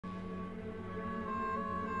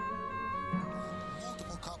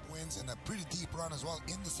points and a pretty deep run as well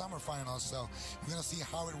in the summer finals. So we're going to see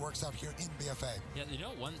how it works out here in BFA. Yeah, you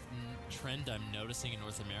know, one trend I'm noticing in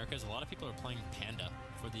North America is a lot of people are playing Panda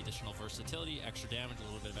for the additional versatility, extra damage, a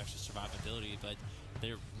little bit of extra survivability, but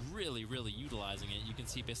they're really, really utilizing it. You can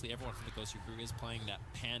see basically everyone from the Gosu crew is playing that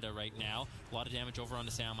Panda right now. A lot of damage over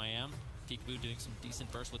onto Sam I Am. Peekaboo doing some decent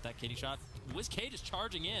burst with that kitty shot. WizK just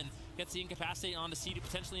charging in, gets the incapacitate onto Sea-Doo,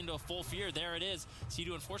 potentially into a full fear. There it is.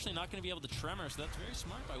 Sea-Doo unfortunately not going to be able to tremor, so that's very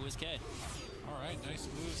smart by WizK. All right, nice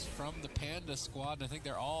moves from the Panda squad, and I think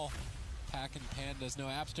they're all packing Pandas. No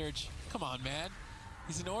Absturge. Come on, man.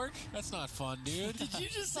 He's an orc? That's not fun, dude. Did you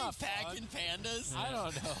just say packing Pandas? I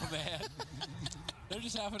don't know, man. They're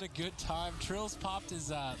just having a good time. Trill's popped his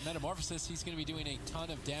Metamorphosis. He's going to be doing a ton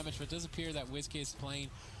of damage, but it does appear that WizK is playing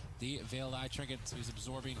the Veiled Eye Trinket, so he's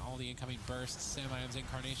absorbing all the incoming bursts. Sam I Am's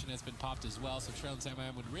Incarnation has been popped as well, so Trill and Sam I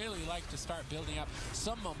Am would really like to start building up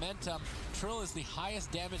some momentum. Trill is the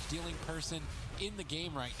highest damage dealing person in the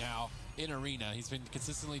game right now in Arena. He's been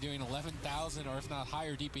consistently doing 11,000 or if not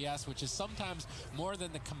higher DPS, which is sometimes more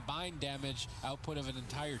than the combined damage output of an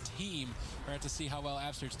entire team. We're going to see how well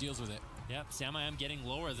Absturge deals with it. Yep, Sam I Am getting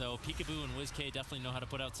lower though. Peekaboo and WizK definitely know how to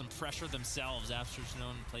put out some pressure themselves. Absturge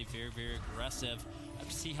known to play very, very aggressive. I have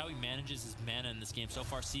to see how he manages his mana in this game. So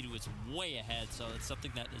far, Sea-Doo is way ahead, so it's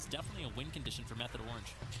something that is definitely a win condition for Method Orange.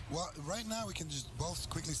 Well, right now we can just both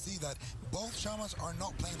quickly see that both Shamans are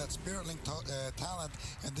not playing that Spirit Link talent,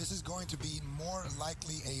 and this is going to be more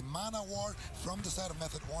likely a mana war from the side of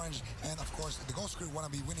Method Orange, and of course the Ghost Crew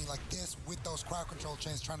want to be winning like this with those crowd control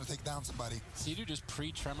chains trying to take down somebody. Sea-Doo just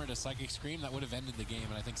pre-tremored a Psychic Scream that would have ended the game,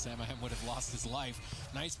 and I think Sam I Am would have lost his life.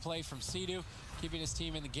 Nice play from Sea-Doo, keeping his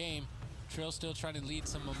team in the game. Trill still trying to lead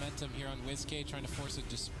some momentum here on WizK, trying to force a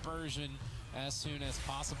dispersion as soon as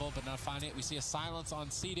possible, but not finding it. We see a silence on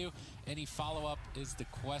Sea-Doo. Any follow-up is the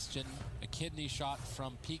question. A kidney shot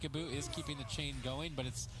from Peekaboo is keeping the chain going, but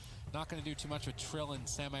it's not going to do too much with Trill and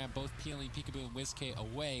Sam I Am both peeling Peekaboo and WizK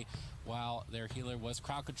away while their healer was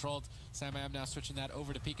crowd controlled. Sam I Am now switching that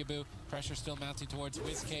over to Peekaboo. Pressure still mounting towards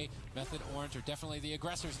WizK. Method Orange are definitely the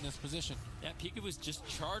aggressors in this position. Yeah, Peekaboo's just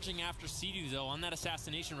charging after Sea-Doo though on that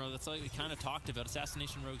Assassination Rogue. That's like we kind of talked about.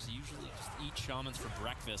 Assassination Rogues usually just eat Shamans for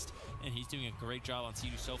breakfast, and he's doing a great job on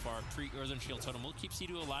Sea-Doo so far. Pre-Earthen Shield Totem will keep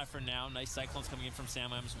Sea-Doo alive for now. Nice Cyclones coming in from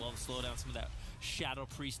Sam I Am as well to slow down some of that Shadow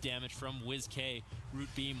Priest damage from WizK. Root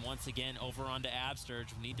Beam once again over onto Absturge.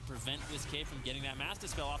 We need to prevent WizK from getting that Mass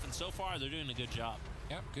Dispel off, and so far they're doing a good job.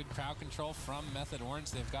 Yep, good crowd control from Method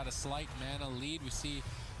Orange. They've got a slight mana lead. We see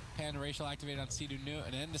Pan-Racial activated on Sea-Doo New,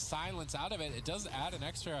 and then the silence out of it. It does add an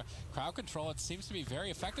extra crowd control. It seems to be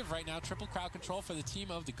very effective right now. Triple crowd control for the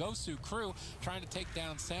team of the Gosu crew, trying to take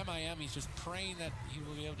down Sam I Am. He's just praying that he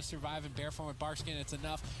will be able to survive in bear form with Barkskin. It's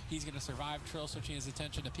enough. He's going to survive. Trill switching his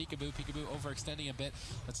attention to Peekaboo. Peekaboo overextending a bit.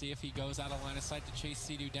 Let's see if he goes out of line of sight to chase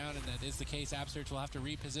Sea-Doo down, and that is the case. Absturge will have to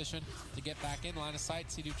reposition to get back in line of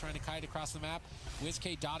sight. Sea-Doo trying to kite across the map.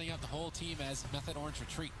 WizK dotting out the whole team as Method Orange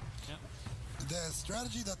retreat. Yep. The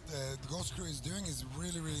strategy that the Ghost Crew is doing is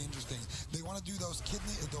really, really interesting. They want to do those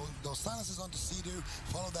those silences onto Sea-Doo,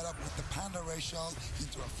 follow that up with the Panda Racial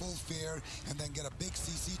into a full fear, and then get a big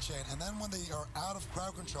CC chain. And then when they are out of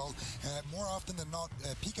crowd control, more often than not,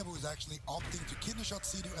 Peekaboo is actually opting to kidney shot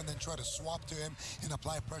Sea-Doo and then try to swap to him and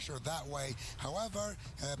apply pressure that way. However,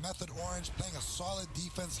 Method Orange playing a solid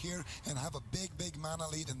defense here and have a big, big mana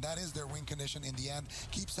lead, and that is their win condition in the end.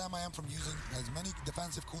 Keep Sam I Am from using as many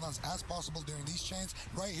defensive cooldowns as possible during these chains.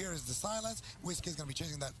 Right here is the silence. WizK is going to be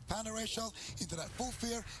chasing that Panda Racial into that full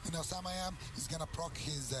fear. You know, Sam I Am is going to proc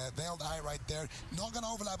his Veiled Eye right there. Not going to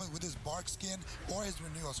overlap it with his Bark Skin or his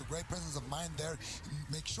Renewal, so great presence of mind there.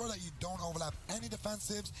 Make sure that you don't overlap any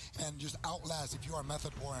defensives and just outlast if you are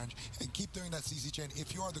Method Orange, and keep doing that CC chain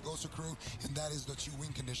if you are the Gosu crew, and that is the 2 win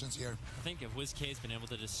conditions here. I think if WizK has been able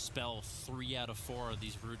to dispel 3 out of 4 of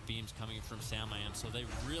these root beams coming from Sam I Am, so they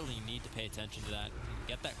really need to pay attention to that.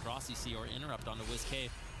 Get that cross EC or interrupt onto WizK.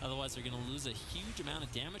 Otherwise, they're going to lose a huge amount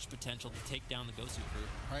of damage potential to take down the Gosu crew.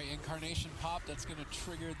 All right, Incarnation pop. That's going to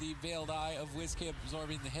trigger the Veiled Eye of WizK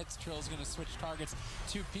absorbing the hits. Trill is going to switch targets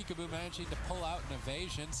to Peekaboo, managing to pull out an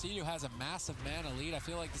evasion. Sea-Doo has a massive mana lead. I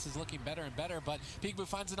feel like this is looking better and better, but Peekaboo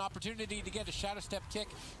finds an opportunity to get a Shadow Step kick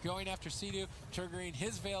going after Sea-Doo, triggering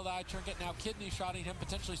his Veiled Eye Trinket, now kidney shotting him,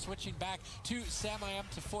 potentially switching back to Sam I Am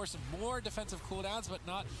to force more defensive cooldowns, but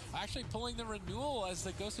not actually pulling the Renewal, as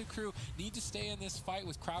the Gosu crew need to stay in this fight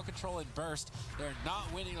with crowd control and burst. They're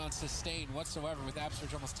not winning on sustain whatsoever, with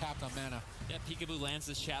Absturge almost tapped on mana. Yeah, Peekaboo lands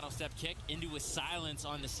the Shadow Step kick into a silence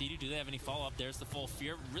on the Sea-Doo. Do they have any follow-up? There's the full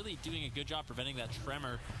fear. Really doing a good job preventing that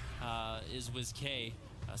tremor is WizK.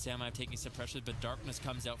 Sam taking some pressure, but Darkness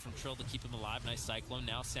comes out from Trill to keep him alive. Nice Cyclone.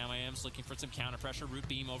 Now Sam looking for some counter pressure. Root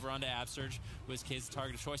Beam over onto Absurge. WizK's the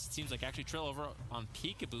target of choice. It seems like actually Trill over on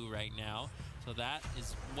Peekaboo right now. So that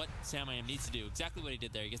is what Sam needs to do. Exactly what he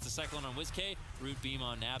did there. He gets the Cyclone on WizK, Root Beam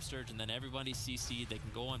on Absurge, and then everybody's CC'd. They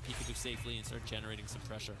can go on Peekaboo safely and start generating some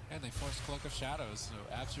pressure. And they force Cloak of Shadows.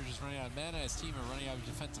 So Absurge is running out of mana. His team are running out of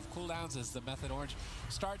defensive cooldowns as the Method Orange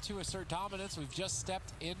start to assert dominance. We've just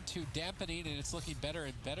stepped into dampening, and it's looking better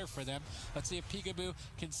and better for them. Let's see if Peekaboo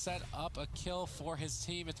can set up a kill for his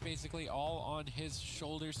team. It's basically all on his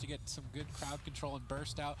shoulders to get some good crowd control and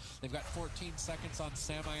burst out. They've got 14 seconds on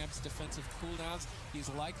Sam defensive cooldowns. He's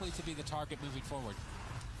likely to be the target moving forward.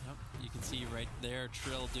 Yep. You can see right there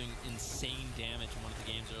Trill doing insane damage in one of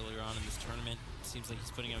the games earlier on in this tournament. Seems like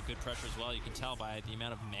he's putting out good pressure as well. You can tell by the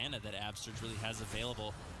amount of mana that Absurge really has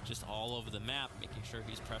available just all over the map, making sure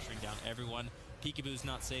he's pressuring down everyone. Peekaboo's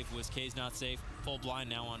not safe, WizK's not safe. Full blind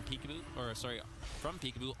now on Peekaboo, or sorry, from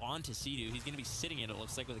Peekaboo onto Sea-Doo. He's going to be sitting it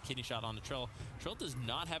looks like, with a kidney shot onto Trill. Trill does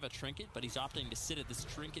not have a trinket, but he's opting to sit it. This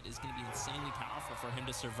trinket is going to be insanely powerful for him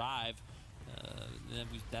to survive.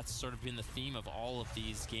 That's sort of been the theme of all of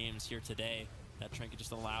these games here today. That trinket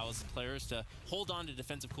just allows players to hold on to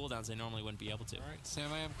defensive cooldowns they normally wouldn't be able to. All right, Sam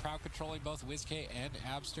crowd controlling both WizK and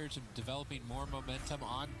Absurge and developing more momentum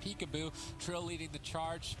on Peekaboo. Trill leading the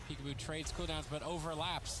charge. Peekaboo trades cooldowns but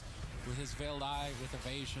overlaps with his Veiled Eye with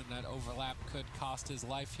evasion. That overlap could cost his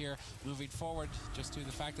life here moving forward, just due to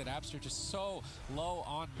the fact that Absurge is so low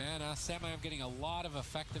on mana. Sam getting a lot of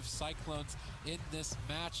effective Cyclones in this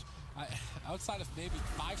match. Outside of maybe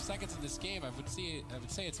 5 seconds in this game, I would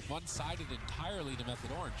say it's one-sided entirely to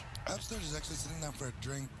Method Orange. Absurge is actually sitting down for a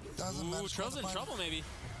drink. Doesn't Ooh, Trill's in trouble maybe.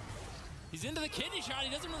 He's into the kidney shot. He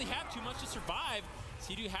doesn't really have too much to survive.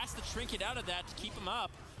 Sea-Doo has to trinket out of that to keep him up.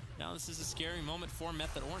 Now this is a scary moment for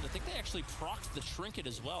Method Orange. I think they actually procced the trinket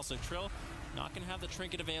as well. So Trill not going to have the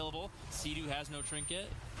trinket available. Sea-Doo has no trinket.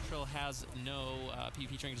 Trill has no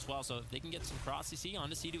PvP trinket as well. So if they can get some cross CC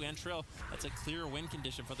onto Sea-Doo and Trill, that's a clear win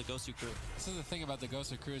condition for the Gosu crew. This is the thing about the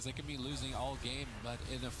Gosu crew, is they can be losing all game, but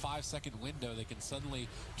in a 5-second window, they can suddenly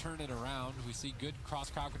turn it around. We see good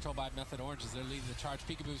cross-crowd control by Method Orange as they're leading the charge.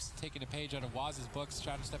 Peekaboo's taking a page out of Waz's books,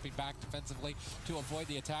 Shadow stepping back defensively to avoid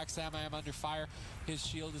the attack. Sam under fire. His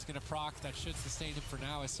shield is going to proc. That should sustain him for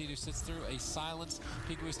now as Sea-Doo sits through a silence.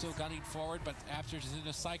 Peekaboo still gunning forward, but Absurge is in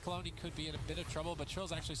a Cyclone. He could be in a bit of trouble, but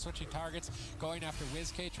Trill's actually switching targets, going after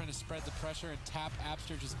WizK, trying to spread the pressure and tap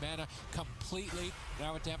Absurge's mana completely.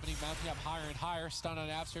 Now with dampening mounting up higher and higher. Stun on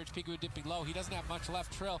Absurge. Peekaboo dipping low. He doesn't have much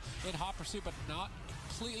left. Trill in hot pursuit, but not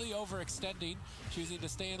completely overextending, choosing to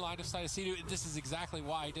stay in line of sight of Sea-Doo. This is exactly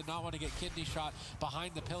why he did not want to get kidney shot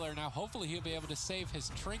behind the pillar. Now hopefully he'll be able to save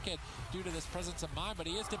his trinket due to this presence of mind, but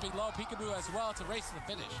he is dipping low. Peekaboo as well. It's a race to the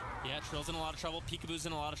finish. Yeah, Trill's in a lot of trouble. Peekaboo's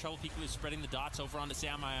in a lot of trouble. Peekaboo's spreading the dots over onto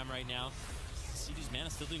Sam right now. Sea-Doo's mana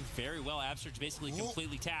still doing very well. Absurge basically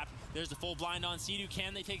completely tapped. There's the full blind on Sea-Doo.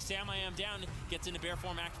 Can they take Sam down? Gets into bear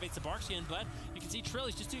form, activates the Barkskin, but you can see Trill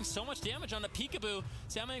is just doing so much damage on the Peekaboo.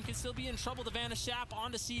 Sam can still be in trouble. The Vanish Sap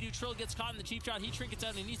onto Sea-Doo. Trill gets caught in the cheap shot. He trinkets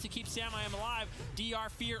out and he needs to keep Sam alive. DR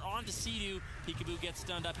Fear onto Sea-Doo. Peekaboo gets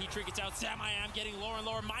stunned up. He trinkets out. Sam getting lower and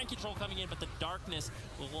lower. Mind control coming in, but the darkness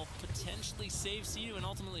will potentially save Sea-Doo and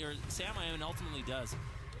ultimately, or Sam ultimately does.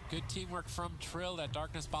 Good teamwork from Trill. That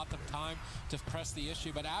darkness bought them time to press the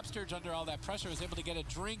issue. But Absurge, under all that pressure, was able to get a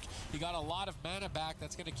drink. He got a lot of mana back.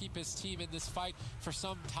 That's going to keep his team in this fight for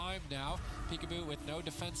some time now. Peekaboo with no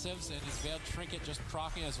defensives and his Veiled Trinket just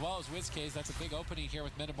proccing, as well as WizK's. That's a big opening here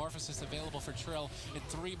with Metamorphosis available for Trill in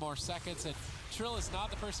 3 more seconds. And Trill is not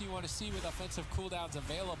the person you want to see with offensive cooldowns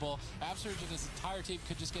available. Absurge and his entire team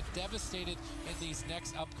could just get devastated in these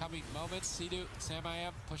next upcoming moments. Sea-Doo, Sam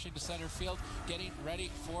pushing to center field, getting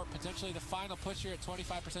ready for potentially the final push here at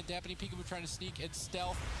 25% dampening. Peekaboo trying to sneak and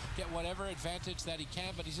stealth, get whatever advantage that he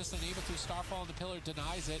can, but he's just unable to. Starfall on the pillar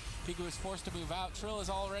denies it. Peekaboo is forced to move out. Trill is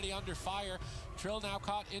already under fire. Trill now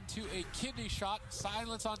caught into a kidney shot.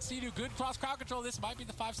 Silence on Sea-Doo. Good cross crowd control. This might be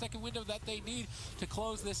the 5-second window that they need to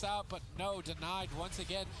close this out, but no, denied once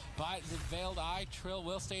again by the Veiled Eye. Trill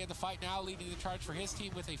will stay in the fight now, leading the charge for his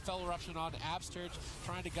team with a Fell Eruption on Absurge,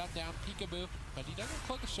 trying to gun down Peekaboo, but he doesn't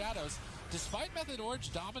Cloak of Shadows. Despite Method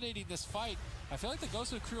Orange dominating this fight, I feel like the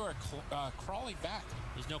Gosu crew are crawling back.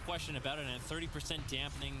 There's no question about it, and 30%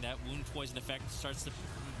 dampening, that wound poison effect starts to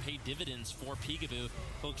pay dividends for Peekaboo.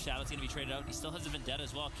 Cloak Shadow's going to be traded out. He still has a Vendetta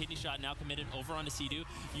as well. Kidney Shot now committed over onto Sea-Doo.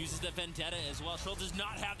 Uses the Vendetta as well. Trill does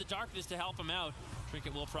not have the darkness to help him out.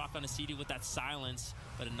 Trinket will proc on a Sea-Doo with that silence,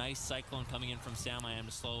 but a nice Cyclone coming in from Sam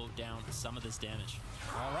to slow down some of this damage.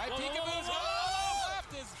 All right, Peekaboo's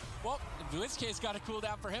left is, well, BlizzCon's got a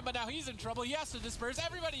cooldown for him, but now he's in trouble. He has to disperse.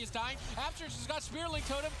 Everybody is dying. Abster's has got Spearlink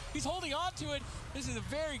Totem. He's holding on to it. This is a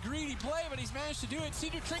very greedy play, but he's managed to do it.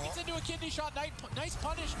 Sea-Doo trinkets into a kidney shot. Nice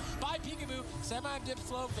punish by Peekaboo. Semi-Am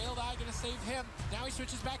dips low. Veiled Eye going to save him. Now he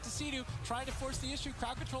switches back to Sea-Doo, trying to force the issue,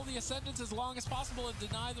 crowd control the Ascendants as long as possible and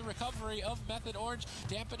deny the recovery of Method Orange.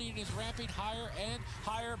 Dampening is ramping higher and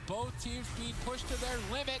higher. Both teams being pushed to their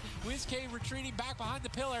limit. WizK retreating back behind the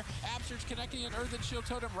pillar. Abster's connecting an Earthen Shield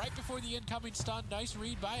Totem right before the incoming stun. Nice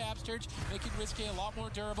read by Abster's, making WizK a lot more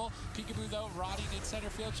durable. Peekaboo, though, rotting in center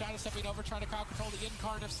field. Shadow stepping over, trying to crowd control the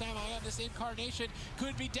Incarn of Semi-Am. This Incarnation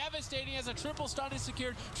could be devastating as a triple stun is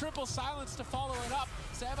secured. Triple silence to follow it up.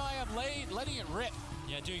 Semi-Am letting it rip.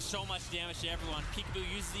 Yeah, doing so much damage to everyone. Peekaboo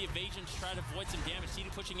uses the evasion to try to avoid some damage. Sea-Doo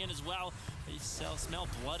pushing in as well. They smell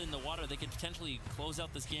blood in the water. They could potentially close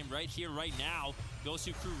out this game right here, right now.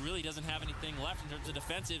 Gosu crew really doesn't have anything left in terms of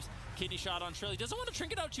defensives. Kidney shot on Trill. He doesn't want to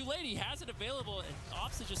trinket out too late. He has it available and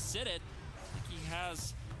opts to just sit it. I think he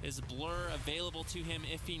has his blur available to him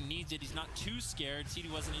if he needs it. He's not too scared.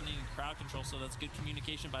 Sea-Doo wasn't in any crowd control, so that's good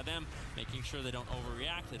communication by them, making sure they don't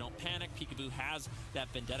overreact, they don't panic. Peekaboo has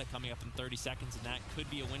that Vendetta coming up in 30 seconds, and that could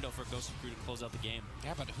be a window for Gosu crew to close out the game.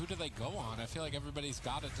 Yeah, but who do they go on? I feel like everybody's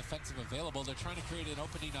got a defensive available. They're trying to create an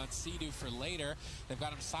opening on Sea-Doo for later. They've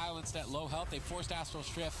got him silenced at low health. They forced Astral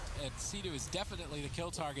Shift, and Sea-Doo is definitely the kill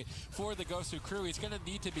target for the Gosu crew. He's going to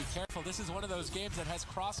need to be careful. This is one of those games that has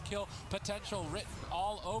cross-kill potential written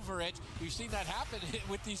all over it. We've seen that happen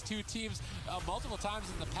with these two teams multiple times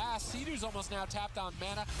in the past. Sea-Doo's almost now tapped on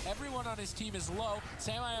mana. Everyone on his team is low.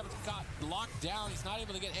 Semi-Am got locked down. He's not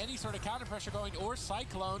able to get any sort of counter pressure going or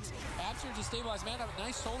cyclones. Abster's to stabilize mana. A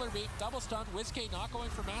nice solar beam, double stun. WizK not going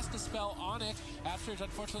for Mass Dispel on it. Abster's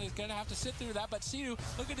unfortunately is going to have to sit through that, but Sea-Doo,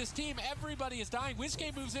 look at his team. Everybody is dying.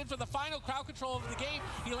 WizK moves in for the final crowd control of the game.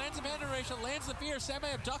 He lands a mana ratio, lands the fear.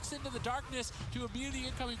 Semi-Am ducks into the darkness to immune the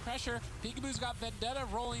incoming pressure. Peekaboo's got Vendetta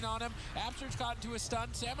rolling on him. Abster's got into a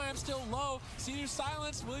stun. Semi-Am still low. Sea-Doo's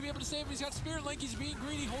silenced. Will he be able to save him? He's got Spirit Link. He's being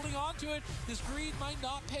greedy, holding on to it. This greed might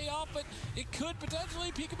not pay off, but it could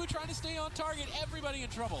potentially. Peekaboo trying to stay on target. Everybody in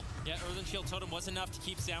trouble. Yeah, Earthen Shield Totem was enough to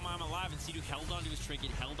keep Semi-Am alive, and Sea-Doo held onto his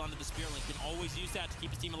trinket, held onto the Spirit Link. Can always use that to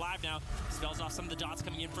keep his team alive now. Spells off some of the dots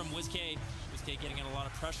coming in from WizK. WizK getting in a lot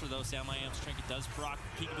of pressure, though. Semi-Am's trinket does proc.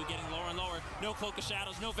 Peekaboo getting lower and lower. No Cloak of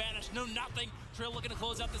Shadows, no Vanish, no nothing. Trill looking to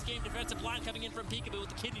close out this game. Defensive line coming in from Peekaboo with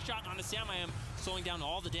the kidney shot onto Semi-Am, slowing down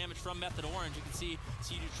all the damage from Method Orange. You can see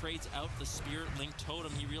Sea-Doo trades out the Spirit Link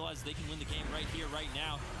Totem. He realizes they can win the game right here, right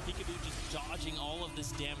now. Peekaboo just dodging all of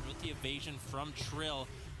this damage with the evasion from Trill.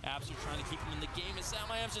 Abster trying to keep him in the game, and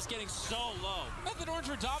Semi-Am's just getting so low. Method Orange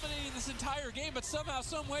were dominating this entire game, but somehow,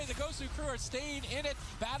 some way, the Gosu crew are staying in it,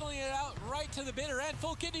 battling it out right to the bitter end.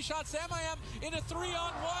 Full kidney shot, Semi-Am in a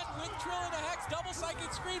 3-on-1 with Trill and a Hex, double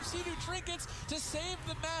Psychic Scream, Sea-Doo trinkets to save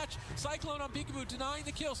the match. Cyclone on Peekaboo denying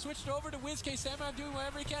the kill, switched over to WizK. Semi-Am doing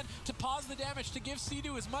whatever he can to pause the damage, to give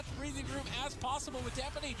Sea-Doo as much breathing room as possible with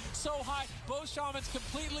dampening so high. Both Shamans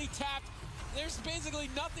completely tapped. There's basically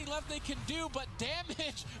nothing left they can do but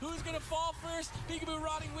damage. Who's going to fall first? Peekaboo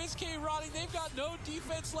rotting, WizK rotting. They've got no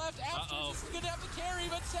defense left. Abster's going to have to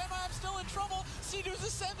carry, but Semi-Am's still in trouble. Sea-Doo's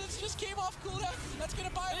Ascendance just came off cooldown. That's going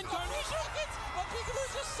to buy him 3 seconds, but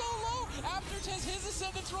Peekaboo's just so low. Abster has his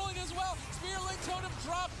Ascendance rolling as well. Spirit Link Totem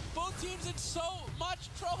dropped. Both teams in so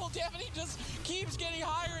much trouble. Dampening just keeps getting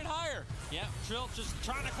higher and higher. Yeah, Trill just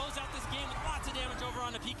trying to close out this game with lots of damage over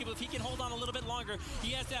on the Peekaboo. If he can hold on a little bit longer,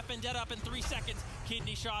 he has that Vendetta up in 3 seconds.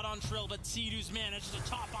 Kidney shot on Trill, but Sea-Doo's managed to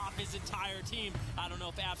top off his entire team. I don't know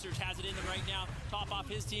if Abster has it in him right now. Top off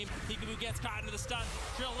his team. Peekaboo gets caught into the stun.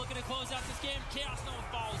 Trill looking to close out this game. Chaos Nova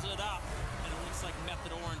follows it up. And it looks like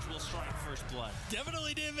Method Orange will strike first blood.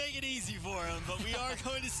 Definitely didn't make it easy for him, but we are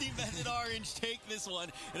going to see Method Orange take this one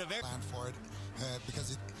in a very... plan for it,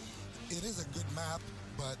 because it is a good map,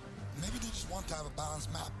 but maybe they just want to have a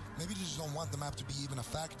balanced map. Maybe they just don't want the map to be even a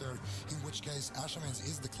factor, in which case Ashamans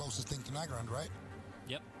is the closest thing to Nagrand, right?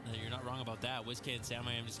 Yep, you're not wrong about that. WizK and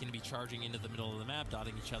Semi-Am just going to be charging into the middle of the map,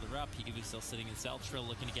 dotting each other up. Peekaboo still sitting in cell. Trill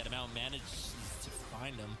looking to get him out, manages to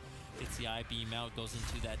find him. Gets the eye beam out, goes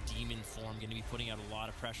into that demon form. Going to be putting out a lot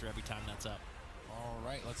of pressure every time that's up. All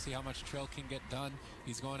right, let's see how much Trill can get done.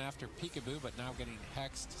 He's going after Peekaboo, but now getting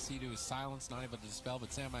hexed. Sea-Doo is silenced, not able to dispel,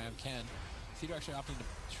 but Semi-Am can. Sea-Doo actually opting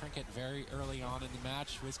to trinket very early on in the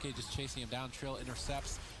match. WizK just chasing him down. Trill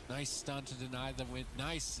intercepts. Nice stun to deny the win.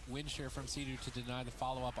 Nice wind shear from Sea-Doo to deny the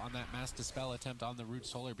follow-up on that Mass Dispel attempt on the Root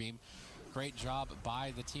Solar Beam. Great job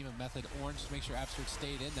by the team of Method Orange to make sure Absurd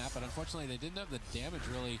stayed in that, but unfortunately they didn't have the damage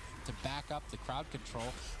really to back up the crowd control.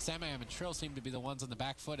 Samayam and Trill seem to be the ones on the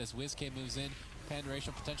back foot as WizK moves in.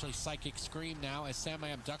 Pandaration potentially Psychic Scream now as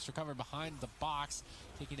Samayam ducks recover behind the box,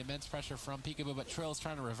 taking immense pressure from Peekaboo, but Trill's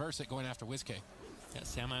trying to reverse it, going after WizK. Yeah,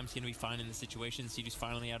 Samayam's going to be fine in the situation. Sidu's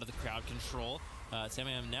finally out of the crowd control.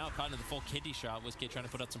 Samayam now caught into the full kidney shot. WizK trying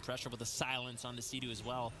to put out some pressure with a silence onto Sidu as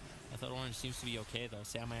well. I thought Orange seems to be okay, though.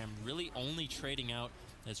 Samayam really only trading out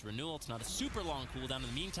as Renewal. It's not a super long cooldown. In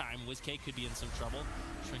the meantime, WizK could be in some trouble.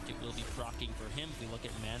 Trinket will be proccing for him. If we look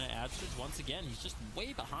at mana, Absurge, once again, he's just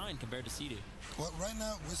way behind compared to Sidu. Well, right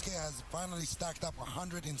now, WizK has finally stacked up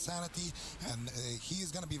 100 Insanity, and he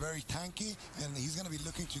is going to be very tanky, and he's going to be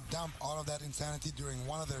looking to dump all of that Insanity during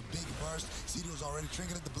one of their big bursts. Sidu has already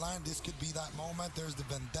trinketed the blind. This could be that moment. There's the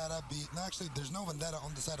Vendetta. No, actually, there's no Vendetta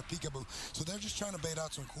on the side of Peekaboo, so they're just trying to bait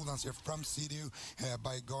out some cooldowns here from Sidu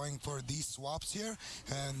by going for these swaps here,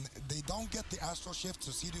 and they don't get the Astral Shift,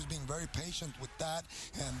 so Sidu's being very patient with that,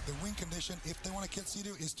 and the win condition, if they want to kill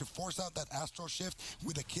Sidu, is to force out that Astral Shift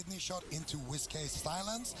with a kidney shot into WizK's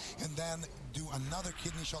silence, and then do another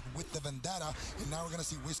kidney shot with the Vendetta, and now we're going to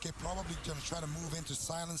see WizK probably going to try to move into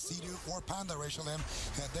silence Sidu or Panda Racial him.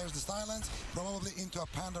 There's the silence, probably into a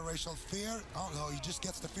Panda Racial Fear. Oh no, he just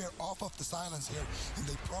gets the Fear off of the silence here, and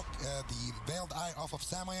they proc the Veiled Eye off of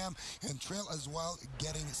Samayam, and Trill as well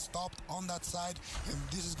getting stopped on that side, and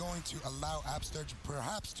this is going to allow Absturge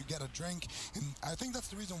perhaps to get a drink, and I think that's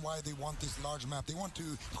the reason why they want this large map. They want to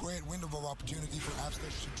create window of opportunity for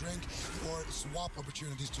Absturge to drink, or swap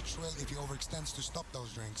opportunities to Trill if he overextends to stop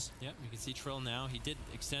those drinks. Yep, you can see Trill now. He did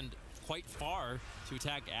extend quite far to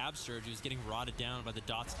attack Absurge. He was getting rotted down by the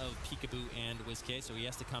dots of Peekaboo and WizK, so he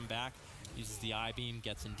has to come back. Uses the eye beam,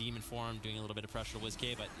 gets in demon form, doing a little bit of pressure to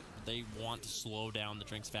WizK, but they want to slow down the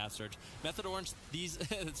drinks fast surge. Method Orange,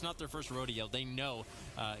 it's not their first rodeo. They know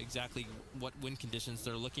exactly what win conditions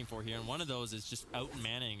they're looking for here, and one of those is just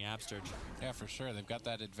out-manning Absurge. Yeah, for sure. They've got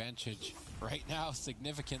that advantage right now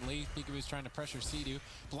significantly. Peekaboo's trying to pressure Sidu,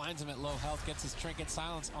 blinds him at low health, gets his trinket,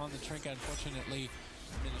 silence on the trinket, unfortunately.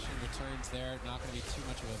 Diminishing returns there, not going to be too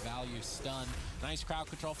much of a value stun. Nice crowd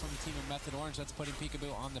control from the team of Method Orange. That's putting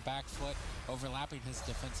Peekaboo on the back foot, overlapping his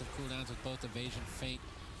defensive cooldowns with both Evasion, Feint,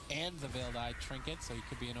 and the Veiled Eye Trinket. So he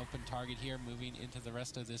could be an open target here moving into the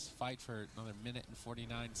rest of this fight for another minute and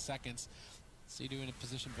 49 seconds. Sidu in a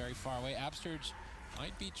position very far away. Absturge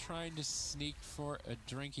might be trying to sneak for a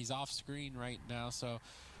drink. He's off screen right now, so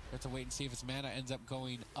we have to wait and see if his mana ends up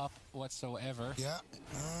going up whatsoever. Yeah.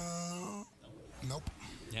 Nope.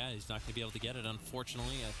 Yeah, he's not going to be able to get it,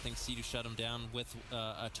 unfortunately. I think Sidu shut him down with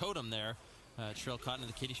a totem there. Trill caught into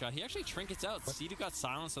the kitty shot. He actually trinkets out. Sidu got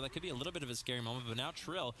silenced, so that could be a little bit of a scary moment. But now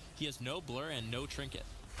Trill, he has no blur and no trinket.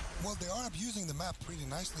 Well, they are abusing the map pretty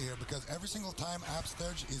nicely here, because every single time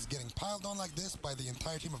Absturge is getting piled on like this by the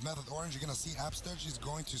entire team of Method Orange, you're going to see Absturge is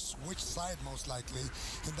going to switch side most likely,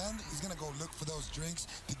 and then he's going to go look for those drinks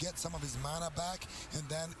to get some of his mana back, and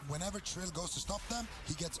then whenever Trill goes to stop them,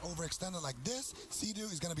 he gets overextended like this. Sidu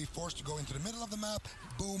is going to be forced to go into the middle of the map.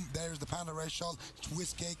 Boom, there's the Panda Racial.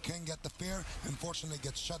 WizK can get the Fear. Unfortunately,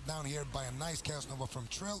 gets shut down here by a nice Chaos Nova from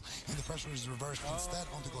Trill, and the pressure is reversed instead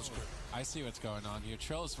onto Gosu. I see what's going on here.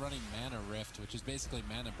 Trill's running Mana Rift, which is basically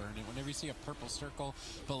mana burn, and whenever you see a purple circle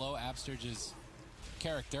below Absturge's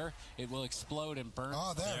character, it will explode and burn.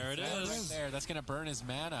 Oh, there it is. Right there. That's going to burn his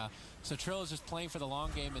mana. So Trill is just playing for the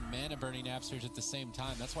long game and mana burning Absturge at the same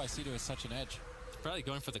time. That's why Sidu has such an edge. Probably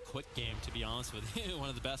going for the quick game, to be honest with you. One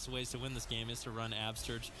of the best ways to win this game is to run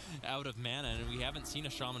Absturge out of mana, and we haven't seen a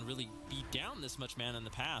Shaman really beat down this much mana in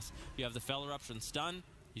the past. You have the Fell Eruption stun.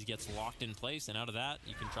 He gets locked in place, and out of that,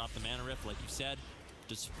 you can drop the Mana Rift, like you said.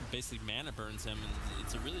 Just basically mana burns him, and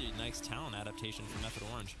it's a really nice talent adaptation for Method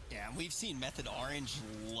Orange. Yeah, we've seen Method Orange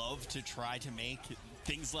love to try to make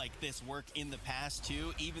things like this work in the past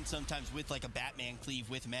too, even sometimes with like a Batman cleave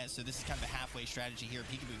with Mez. So this is kind of a halfway strategy here.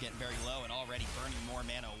 Peekaboo getting very low and already burning more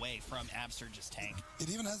mana away from Absturge's tank. It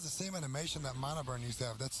even has the same animation that Mana Burn used to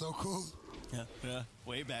have. That's so cool. Yeah,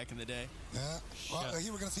 way back in the day. Yeah. Well,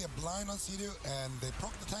 here we're going to see a blind on Sidu, and they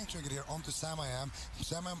proc the tank trinket here onto Samayam.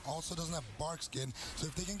 Samayam also doesn't have Bark Skin, so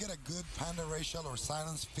if they can get a good Panda Racial or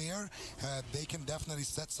Silence Fear, they can definitely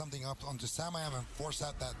set something up onto Samayam and force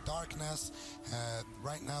out that darkness.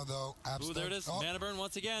 Right now, though, Ooh, there it is. Mana Burn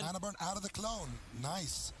once again. Mana Burn out of the clone.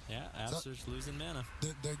 Nice. Yeah, Abster's losing mana.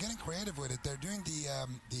 They're getting creative with it. They're doing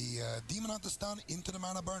the Demon Hunter stun into the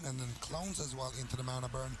mana burn and then clones as well into the mana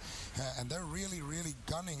burn. And they're really, really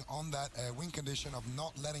gunning on that win condition of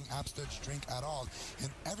not letting Absterge drink at all. And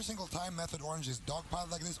every single time Method Orange is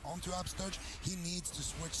dogpiled like this onto Absterge, he needs to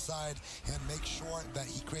switch side and make sure that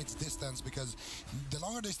he creates distance, because the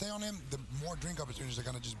longer they stay on him, the more drink opportunities are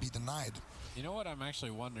going to just be denied. You know what I'm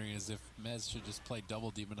actually wondering is if Mez should just play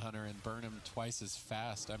double Demon Hunter and burn him twice as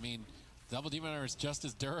fast. I mean, double Demon Hunter is just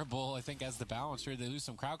as durable, I think, as the balance. Sure, they lose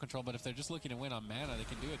some crowd control, but if they're just looking to win on mana, they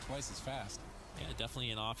can do it twice as fast. Yeah,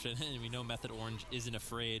 definitely an option. And we know Method Orange isn't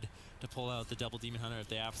afraid to pull out the double Demon Hunter if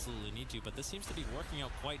they absolutely need to, but this seems to be working out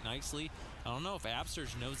quite nicely. I don't know if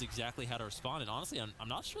Absterge knows exactly how to respond, and honestly, I'm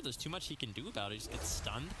not sure there's too much he can do about it. He just gets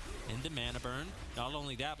stunned into mana burn. Not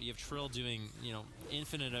only that, but you have Trill doing, you know,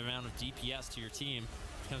 infinite amount of DPS to your team.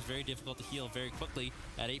 Becomes very difficult to heal very quickly.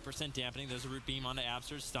 At 8% dampening, there's a root beam onto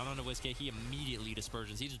Absterge, stun onto WizKid. He immediately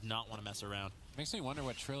dispersions. He does not want to mess around. Makes me wonder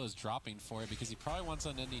what Trill is dropping for it, because he probably wants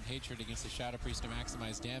Unending Hatred against the Shadow Priest to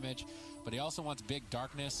maximize damage, but he also wants Big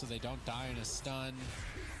Darkness so they don't die in a stun.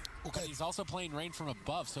 Okay. But he's also playing Rain from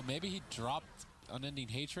above, so maybe he dropped Unending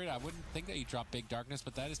Hatred. I wouldn't think that he dropped Big Darkness,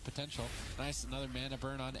 but that is potential. Nice, another mana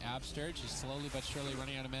burn on Absterge. He's slowly but surely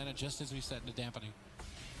running out of mana just as we set into dampening.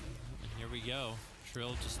 And here we go.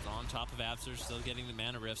 Trill just on top of Absterge, still getting the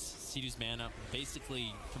mana rifts. Sidu's mana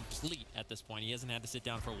basically complete at this point. He hasn't had to sit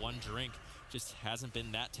down for one drink. Just hasn't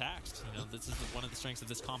been that taxed. You know, this is one of the strengths of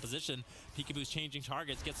this composition. Peekaboo's changing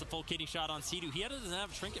targets, gets the full kidney shot on Sidu. He doesn't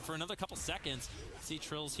have a trinket for another couple seconds. See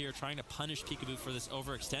Trill's here trying to punish Peekaboo for this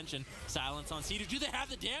overextension. Silence on Sidu. Do they have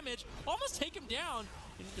the damage? Almost take him down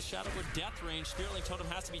into the Shadowward death range. Spiritling Totem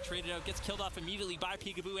has to be traded out. Gets killed off immediately by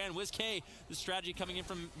Peekaboo and WizK. The strategy coming in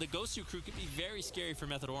from the Gosu crew could be very scary for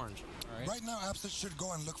Method Orange. Right now, Absterge should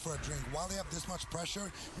go and look for a drink. While they have this much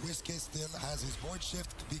pressure, WizK still has his Void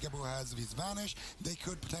Shift. Peekaboo has his Vanish. They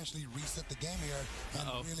could potentially reset the game here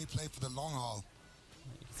and really play for the long haul.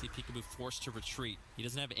 You can see Peekaboo forced to retreat. He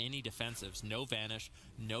doesn't have any defensives. No Vanish,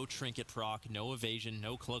 no Trinket proc, no Evasion,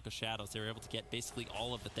 no Cloak of Shadows. They were able to get basically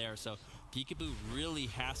all of it there. So Peekaboo really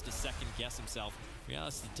has to second guess himself. He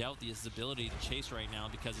has to doubt his ability to chase right now,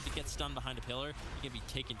 because if he gets stunned behind a pillar, he can be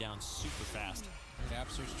taken down super fast.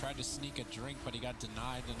 Absterge tried to sneak a drink, but he got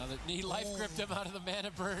denied. He life gripped him out of the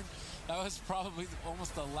mana burn. That was probably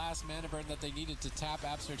almost the last mana burn that they needed to tap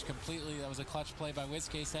Absterge completely. That was a clutch play by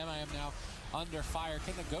WizK. Sam-I am now under fire.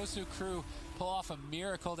 Can the Gosu crew pull off a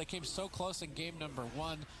miracle? They came so close in game number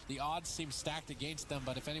 1. The odds seem stacked against them,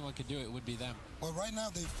 but if anyone could do it, it would be them. Well, right now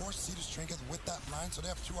they forced Sidu's trinket with that blind, so they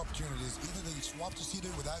have two opportunities. Either they swap to Sidu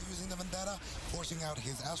without using the Vendetta, forcing out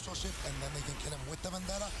his Astral Shift, and then they can kill him with the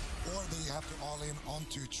Vendetta, or they have to all in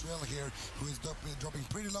onto Trill here, who is dropping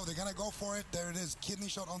pretty low. They're gonna go for it. There it is, kidney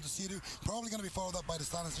shot onto Sidu. Probably gonna be followed up by the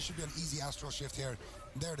silence. It should be an easy Astral Shift here.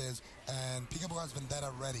 There it is, and Peekaboo has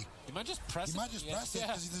Vendetta ready. He might just press it. He might just press it,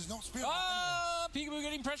 because there's no spirit. Oh, Peekaboo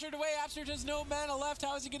getting pressured away. Absterge has no mana left.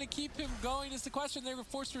 How is he going to keep him going is the question. They were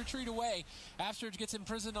forced to retreat away. Absterge gets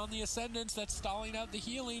imprisoned on the Ascendance. That's stalling out the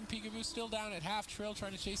healing. Peekaboo still down at half. Trill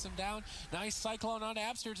trying to chase him down. Nice Cyclone on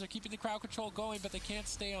Absterge. They're keeping the crowd control going, but they can't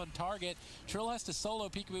stay on target. Trill has to solo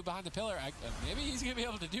Peekaboo behind the pillar. Maybe he's going to be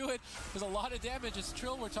able to do it. There's a lot of damage. It's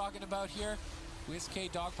Trill we're talking about here.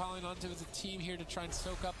 WizK dogpiling onto the team here to try and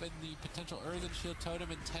soak up in the potential Earthen Shield Totem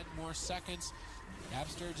in 10 more seconds.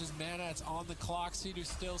 Absterge's mana, it's on the clock. Sidu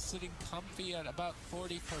still sitting comfy at about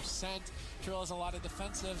 40%. Trill has a lot of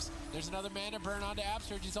defensives. There's another mana burn onto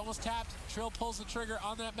Absterge. He's almost tapped. Trill pulls the trigger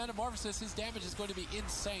on that Metamorphosis. His damage is going to be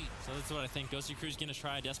insane. So that's what I think. Gosu Crew's going to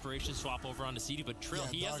try a Desperation swap over onto Sidu, but Trill,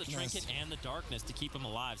 he has the Trinket and the Darkness to keep him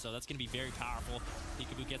alive, so that's going to be very powerful.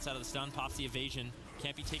 Peekaboo gets out of the stun, pops the Evasion.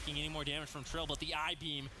 Can't be taking any more damage from Trill, but the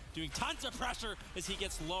I-Beam doing tons of pressure as he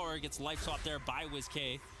gets lower, gets life swapped there by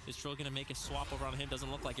WizK. Is Trill going to make a swap over on him?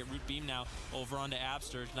 Doesn't look like it. Root Beam now over onto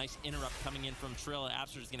Absterge. Nice interrupt coming in from Trill.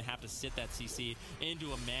 Absterge is going to have to sit that CC into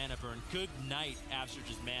a mana burn. Good night,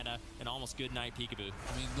 Absterge's mana, and almost good night, Peekaboo.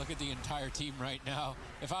 I mean, look at the entire team right now.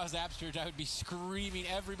 If I was Absterge, I would be screaming.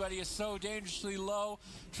 Everybody is so dangerously low.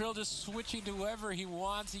 Trill just switching to whoever he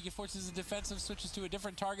wants. He forces a defensive, switches to a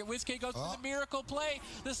different target. WizK goes for the miracle play.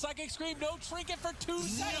 The Psychic Scream, no trinket for 2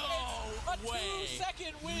 seconds. A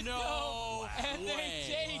 2-second window. And they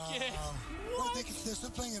take it. Well, they're still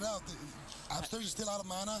playing it out. Absterge is still out of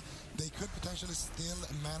mana. They could potentially still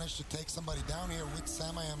manage to take somebody down here with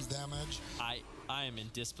Sam-I am's damage. I am in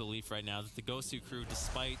disbelief right now that the Gosu crew,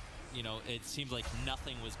 despite you know, it seemed like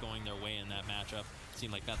nothing was going their way in that matchup. It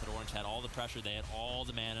seemed like Method Orange had all the pressure. They had all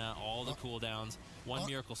the mana, all the cooldowns, one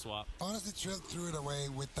miracle swap. Honestly, Trill threw it away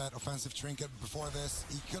with that offensive trinket before this.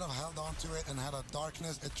 He could have held on to it and had a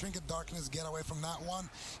trinket darkness get away from that one,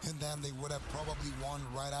 and then they would have probably won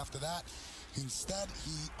right after that. Instead,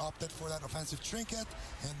 he opted for that offensive trinket,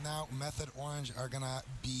 and now Method Orange are gonna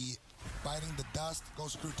be biting the dust.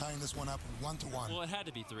 Gosu Crew tying this one up 1-1. Well, it had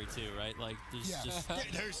to be 3-2, right? Like, there's just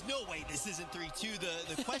There's no way this isn't 3-2.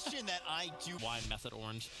 The question that I do... why Method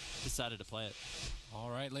Orange decided to play it. All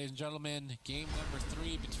right, ladies and gentlemen, game number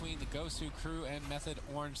 3 between the Gosu Crew and Method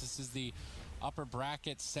Orange. This is the upper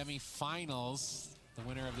bracket semifinals. The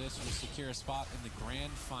winner of this will secure a spot in the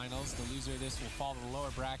grand finals. The loser of this will fall to the lower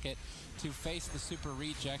bracket to face the Super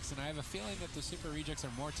Rejects. And I have a feeling that the Super Rejects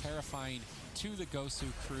are more terrifying to the Gosu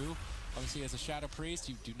Crew. Obviously, as a Shadow Priest,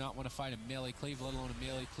 you do not want to fight a melee cleave, let alone a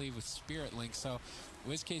melee cleave with Spirit Link. So,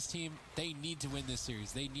 WizK's team, they need to win this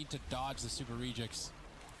series. They need to dodge the Super Rejects.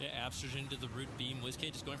 Yeah, Absurge into the root beam.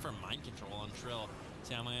 WizK just going for a mind control on Trill.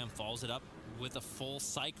 Samayam follows it up with a full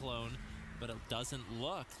Cyclone, but it doesn't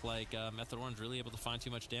look like Method Orange really able to find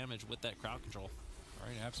too much damage with that crowd control. All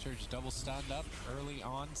right, Absurge double stunned up early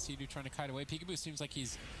on. Sea-Doo trying to kite away. Peekaboo seems like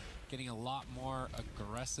he's getting a lot more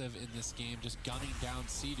aggressive in this game, just gunning down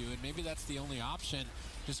Sea-Doo, and maybe that's the only option.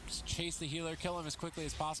 Just chase the healer, kill him as quickly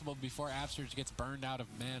as possible before Absurge gets burned out of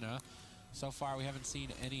mana. So far, we haven't seen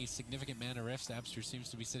any significant mana rifts. Absurge seems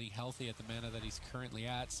to be sitting healthy at the mana that he's currently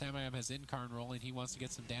at. Samayam has Incarn rolling. He wants to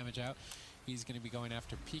get some damage out. He's going to be going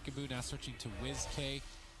after Peekaboo, now switching to WizK.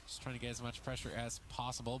 Just trying to get as much pressure as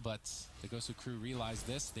possible, but the Gosu Crew realize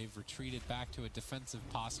this. They've retreated back to a defensive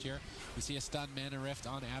posture. We see a stun mana rift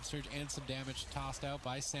on Absurge and some damage tossed out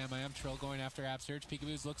by Samayam. Trill going after Absurge.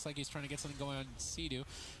 Peekaboo looks like he's trying to get something going on Sea-Doo.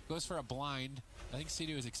 Goes for a blind. I think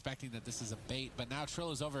Sea-Doo is expecting that this is a bait, but now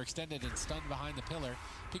Trill is overextended and stunned behind the pillar.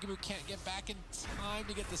 Peekaboo can't get back in time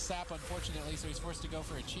to get the sap, unfortunately, so he's forced to go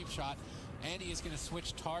for a cheap shot. And he is going to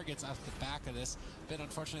switch targets off the back of this. A bit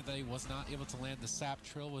unfortunate that he was not able to land the sap.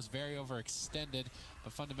 Trill was very overextended,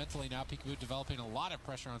 but fundamentally now Peekaboo developing a lot of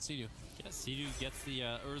pressure on Sea-Doo. Yeah, Sea-Doo gets the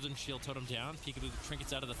Earthen Shield Totem down. Peekaboo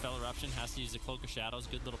trinkets out of the Fell Eruption, has to use the Cloak of Shadows.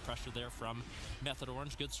 Good little pressure there from Method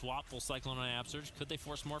Orange. Good swap, full Cyclone on Absurge. Could they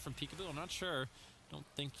force more from Peekaboo? I'm not sure. Don't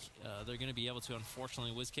think they're going to be able to,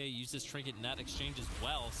 unfortunately. WizK used this trinket in that exchange as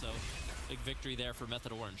well, so big victory there for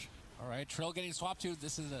Method Orange. All right, Trill getting swapped to.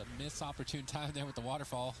 This is a missed opportune time there with the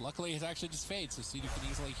waterfall. Luckily, it actually just fades, so Sea-Doo can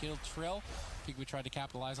easily heal Trill. Peekaboo tried to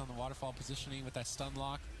capitalize on the waterfall positioning with that stun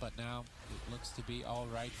lock, but now it looks to be all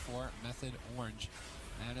right for Method Orange.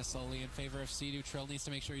 Mana slowly in favor of Sea-Doo. Trill needs to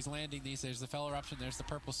make sure he's landing these. There's the Fell Eruption. There's the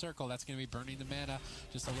purple circle. That's going to be burning the mana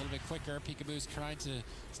just a little bit quicker. Peekaboo's trying to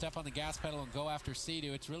step on the gas pedal and go after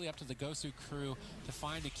Sea-Doo. It's really up to the Gosu Crew to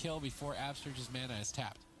find a kill before Absurge's mana is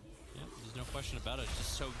tapped. Yeah, there's no question about it. It's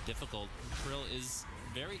just so difficult. Trill is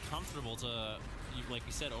very comfortable to, like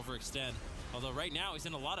we said, overextend. Although right now he's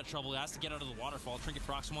in a lot of trouble. He has to get out of the waterfall. Trinket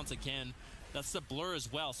procs once again. That's the blur as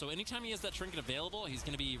well. So anytime he has that trinket available, he's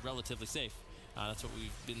going to be relatively safe. That's what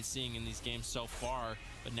we've been seeing in these games so far.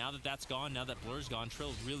 But now that that's gone, now that blur's gone,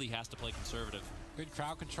 Trill really has to play conservative. Good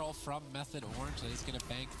crowd control from Method Orange. He's going to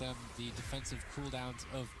bank them the defensive cooldowns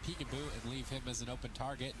of Peekaboo and leave him as an open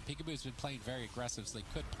target. And Peekaboo's been playing very aggressive, so they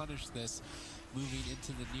could punish this moving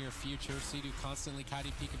into the near future. Sea-Doo constantly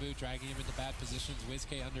kiting Peekaboo, dragging him into bad positions.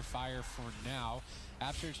 WizK under fire for now.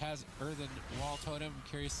 Absurge has Earthen Wall Totem. I'm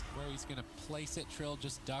curious where he's going to place it. Trill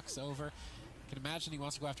just ducks over. I can imagine he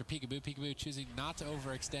wants to go after Peekaboo. Peekaboo choosing not to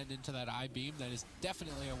overextend into that I-beam. That is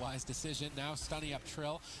definitely a wise decision. Now stunning up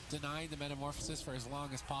Trill, denying the Metamorphosis for as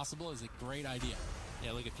long as possible is a great idea.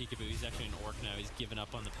 Yeah, look at Peekaboo. He's actually an orc now. He's given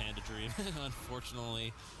up on the Panda Dream,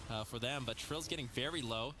 unfortunately for them. But Trill's getting very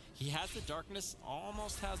low. He has the Darkness,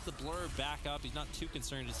 almost has the Blur back up. He's not too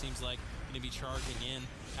concerned, it seems like. Going to be charging in.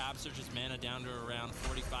 Absurge's mana down to around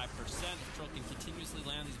 45%. If Trill can continuously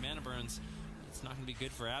land these mana burns, it's not going to be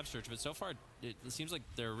good for Absurge, but so far it seems like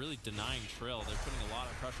they're really denying Trill. They're putting a lot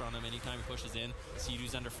of pressure on him anytime he pushes in.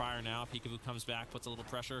 Sea-Doo's under fire now. Peekaboo comes back, puts a little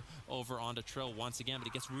pressure over onto Trill once again, but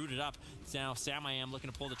he gets rooted up. Now Samayam looking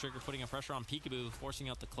to pull the trigger, putting a pressure on Peekaboo, forcing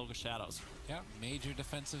out the Cloak of Shadows. Yeah, major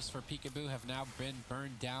defensives for Peekaboo have now been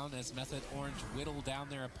burned down as Method Orange whittle down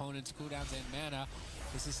their opponent's cooldowns and mana.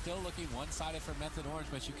 This is still looking one-sided for Method Orange,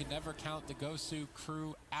 but you can never count the Gosu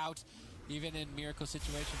Crew out. Even in miracle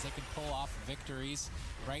situations, they can pull off victories.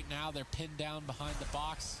 Right now, they're pinned down behind the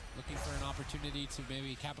box, looking for an opportunity to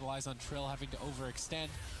maybe capitalize on Trill having to overextend.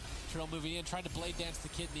 Trill moving in, trying to blade dance the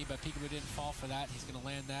kidney, but Peekaboo didn't fall for that. He's going to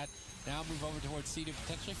land that. Now move over towards Sea-Doo,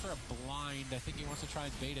 potentially for a blind. I think he wants to try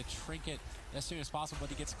and bait a trinket as soon as possible, but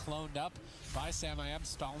he gets cloned up by Sam-I-Am,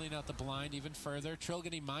 stalling out the blind even further. Trill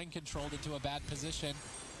getting mind-controlled into a bad position.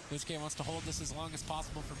 WizK wants to hold this as long as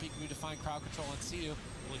possible for Peekaboo to find crowd control on Sea-Doo.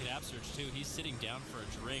 Look at Absurge, too. He's sitting down for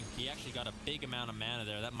a drink. He actually got a big amount of mana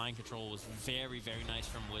there. That mind control was very, very nice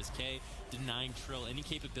from WizK, denying Trill any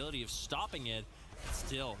capability of stopping it.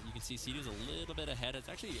 Still, you can see Sea-Doo's a little bit ahead. It's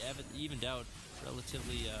actually evened out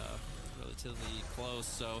relatively close.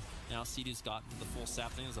 So now Sea-Doo's got the full sap. I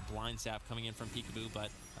think there's a blind sap coming in from Peekaboo, but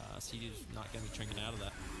Sea-Doo's not going to be trinking out of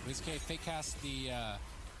that. WizK fake cast the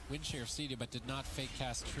wind shear of Sea-Doo, but did not fake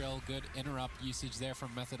cast Trill. Good interrupt usage there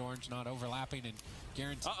from Method Orange, not overlapping and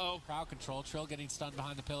guaranteed crowd control. Trill getting stunned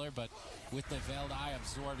behind the pillar, but with the Veiled Eye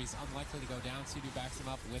Absorb, he's unlikely to go down. Sea-Doo backs him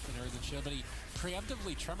up with an Earthen Shield, but he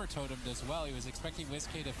preemptively Tremor Totemed as well. He was expecting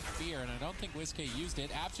WizK to fear, and I don't think WizK used it.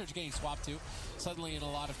 Absurge getting swapped to, suddenly in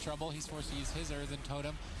a lot of trouble. He's forced to use his Earthen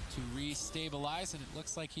Totem to re-stabilize, and it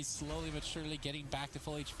looks like he's slowly but surely getting back to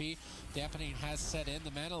full HP. Dampening has set in.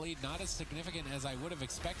 The mana lead not as significant as I would have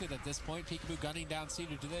expected at this point. Peekaboo gunning down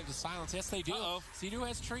Sea-Doo. Do they have the silence? Yes, they do. Sea-Doo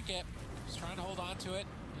has Trinket. He's trying to hold on to it.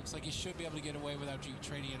 Looks like he should be able to get away without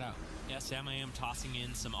trading it out. Yeah, Sam-I-Am tossing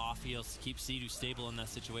in some off heals to keep Sea-Doo stable in that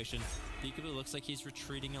situation. Peekaboo looks like he's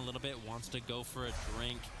retreating a little bit, wants to go for a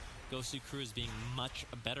drink. Gosu crew is being much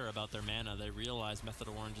better about their mana. They realize Method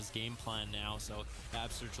Orange's game plan now, so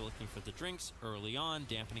Absurge looking for the drinks early on,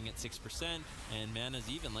 dampening at 6%, and mana's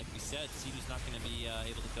even, like we said. Sea-Doo's not going to be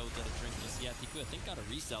able to go get a drink just yet. Peekaboo, I think, got a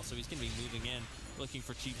resell, so he's going to be moving in, looking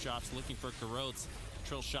for cheap shots, looking for corrodes.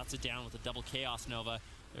 Trill shuts it down with a double Chaos Nova.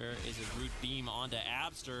 There is a root beam onto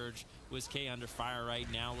Absurge. WizK under fire right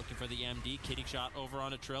now, looking for the MD. Kitty shot over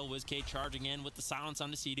onto Trill. WizK charging in with the silence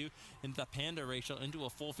onto Sea-Doo. Into the Panda Racial, into a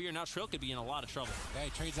full fear. Now Trill could be in a lot of trouble. Yeah, he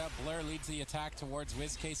trades out Blur, leads the attack towards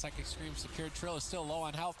WizK. Psychic Scream secured. Trill is still low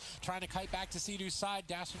on health, trying to kite back to Sea-Doo's side,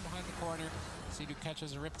 dashing behind the corner. Sea-Doo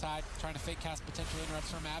catches a Riptide, trying to fake cast potential interrupts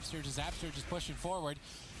from Absurge as Absurge is pushing forward.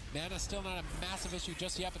 Mana still not a massive issue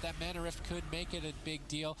just yet, but that Mana Rift could make it a big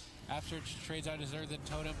deal. Absurge trades out his Earthen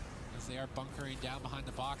Totem as they are bunkering down behind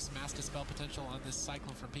the box. Mass Dispel potential on this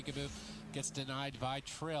Cyclone from Peekaboo gets denied by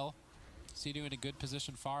Trill. Sea-Doo in a good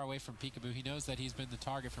position far away from Peekaboo. He knows that he's been the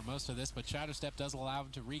target for most of this, but Shadow Step does allow him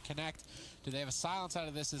to reconnect. Do they have a silence out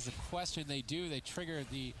of this is the question. They do. They trigger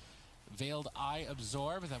the Veiled Eye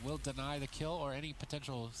Absorb that will deny the kill or any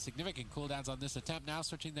potential significant cooldowns on this attempt. Now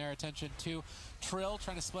switching their attention to Trill,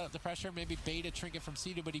 trying to split up the pressure, maybe bait a trinket from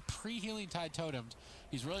Sea-Doo, but he pre-healing Tide Totemed.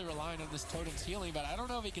 He's really relying on this Totem's healing, but I don't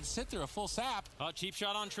know if he can sit through a full sap. Oh, cheap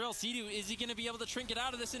shot on Trill. Sea-Doo, is he going to be able to trinket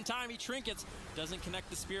out of this in time? He trinkets. Doesn't connect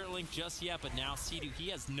the Spirit Link just yet, but now Sea-Doo, he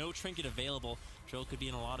has no trinket available. Trill could be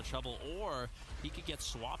in a lot of trouble, or he could get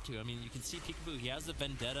swapped to. I mean, you can see Peekaboo, he has the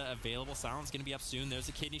Vendetta available. Silence going to be up soon. There's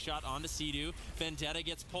a kidney shot onto Sea-Doo. Vendetta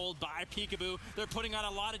gets pulled by Peekaboo. They're putting on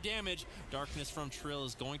a lot of damage. Darkness from Trill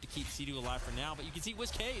is going to keep Sea-Doo alive for now, but you can see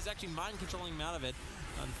WizK is actually mind-controlling him out of it.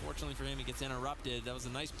 Unfortunately for him, he gets interrupted. That was a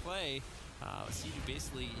nice play. Sea-Doo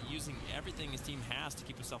basically using everything his team has to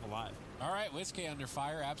keep himself alive. All right, WizK under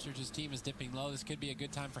fire. Absurge's team is dipping low. This could be a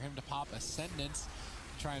good time for him to pop Ascendance,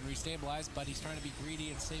 try and restabilize, but he's trying to be greedy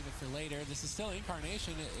and save it for later. This is still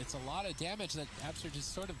Incarnation. It's a lot of damage that Absurge is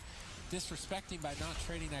sort of disrespecting by not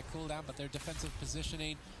trading that cooldown, but their defensive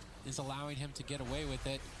positioning is allowing him to get away with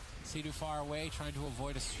it. Sea-Doo far away, trying to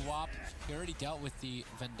avoid a swap. He already dealt with the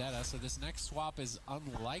Vendetta, so this next swap is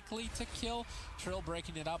unlikely to kill. Trill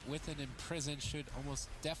breaking it up with an Imprison should almost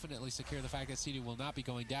definitely secure the fact that Sea-Doo will not be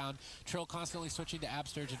going down. Trill constantly switching to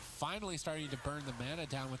Absurge and finally starting to burn the mana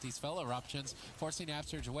down with these Fell Eruptions, forcing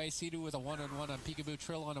Absurge away. Sea-Doo with a one-on-one on Peekaboo,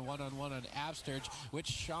 Trill on a one-on-one on Absurge. Which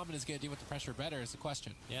Shaman is going to deal with the pressure better is the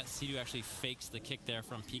question. Yeah, Sea-Doo actually fakes the kick there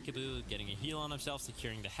from Peekaboo, getting a heal on himself,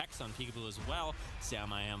 securing the Hex on Peekaboo as well.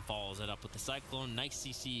 Sam-I-Am follows it up with the Cyclone. Nice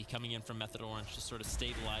CC coming in from Method Orange to sort of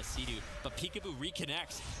stabilize Sea-Doo. But Peekaboo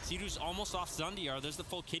reconnects. Sea-Doo's almost off Sundiar. There's the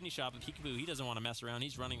full kidney shot, but Peekaboo, he doesn't want to mess around.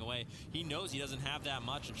 He's running away. He knows he doesn't have that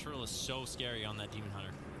much, and Trill is so scary on that Demon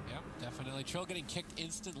Hunter. Yeah, definitely. Trill getting kicked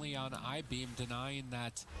instantly on Eye-Beam, denying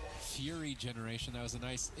that Fury generation. That was a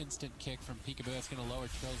nice instant kick from Peekaboo. That's going to lower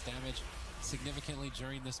Trill's damage significantly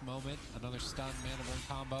during this moment. Another stun mana burn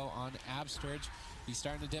combo on Absurge. He's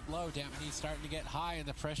starting to dip low. He's starting to get high, and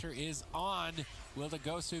the pressure is on. Will the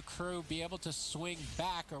Gosu crew be able to swing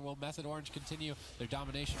back, or will Method Orange continue their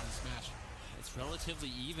domination in Smash? it's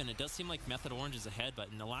relatively even. It does seem like Method Orange is ahead, but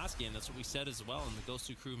in the last game, that's what we said as well, and the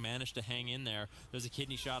Gosu crew managed to hang in there. There's a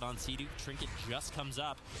kidney shot on Sea-Doo. Trinket just comes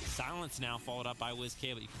up. Silence now followed up by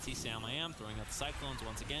WizK, but you can see Sam I Am throwing out the Cyclones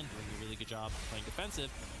once again, doing a really good job playing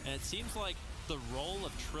defensive, and it seems like the role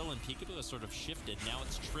of Trill and Peekaboo has sort of shifted. Now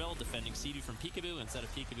it's Trill defending Sea-Doo from Peekaboo instead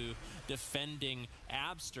of Peekaboo defending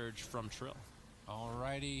Absturge from Trill.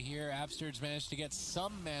 Alrighty, here Absturge managed to get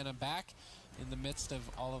some mana back in the midst of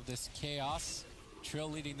all of this chaos.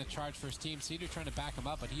 Trill leading the charge for his team. Sea-Doo trying to back him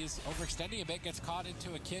up, but he is overextending a bit, gets caught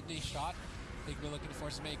into a kidney shot. Peekaboo looking to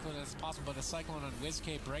force as many clean as possible, but a Cyclone on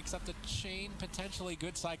WizK breaks up the chain. Potentially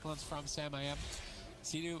good Cyclones from Sam I Am.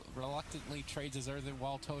 Sea-Doo reluctantly trades his Earthen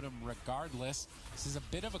Wall Totem regardless. This is a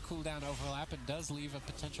bit of a cooldown overlap and does leave a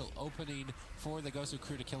potential opening for the Gosu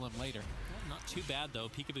crew to kill him later. Well, not too bad though.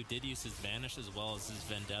 Peekaboo did use his Vanish as well as his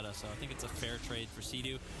Vendetta, so I think it's a fair trade for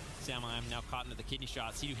Sea-Doo. Sam I Am now caught into the kidney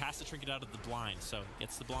shot. Sea-Doo has to Trinket out of the blind, so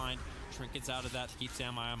gets the blind, Trinkets out of that to keep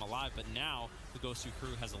Sam I Am alive, but now the Gosu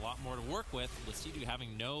crew has a lot more to work with Sea-Doo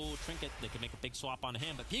having no Trinket. They can make a big swap onto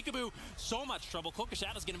him, but Peekaboo, so much trouble.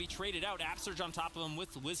 Kokashada's going to be traded out. Absurge on top of him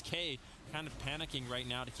with WizK, kind of panicking right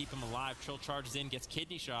now to keep him alive. Trill charges in, gets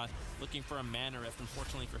kidney shot, looking for a mana rift.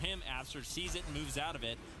 Unfortunately for him, Absurge sees it and moves out of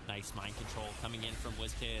it. Nice mind control coming in from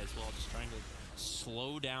WizK as well, just trying to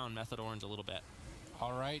slow down Method Orange a little bit.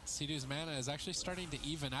 All right, Sea-Doo's mana is actually starting to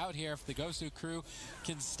even out here. If the Gosu crew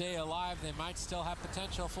can stay alive, they might still have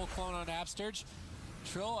potential. Full clone on Absturge.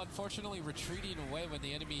 Trill, unfortunately, retreating away when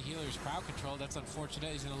the enemy healer's crowd control. That's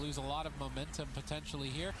unfortunate. He's going to lose a lot of momentum potentially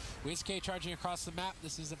here. WizK charging across the map.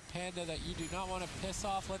 This is a Panda that you do not want to piss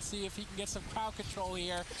off. Let's see if he can get some crowd control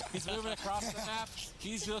here. He's moving across the map.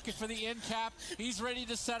 He's looking for the end cap. He's ready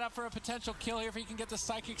to set up for a potential kill here if he can get the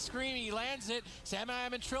Psychic Scream. He lands it. Sam I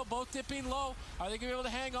Am and Trill both dipping low. Are they going to be able to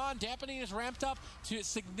hang on? Dampening is ramped up to a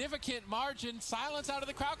significant margin. Silence out of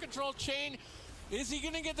the crowd control chain. Is he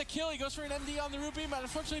going to get the kill? He goes for an MD on the Ruby, but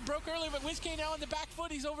unfortunately broke early. But WizK now on the back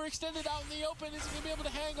foot. He's overextended out in the open. Is he going to be able to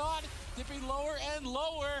hang on? Dipping lower and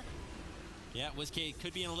lower. Yeah, WizK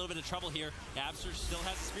could be in a little bit of trouble here. Absurge still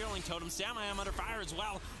has a Spirit Totem. Sam I Am under fire as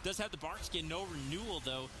well. Does have the Bark Skin, no renewal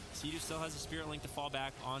though. Sea-Doo still has a Spirit Link to fall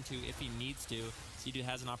back onto if he needs to. Sea-Doo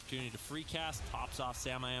has an opportunity to free cast, tops off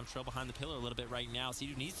Sam I Am. Trill behind the pillar a little bit right now.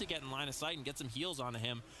 Sea-Doo needs to get in line of sight and get some heals onto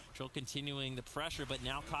him. Trill continuing the pressure, but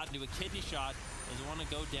now caught into a kidney shot. Doesn't want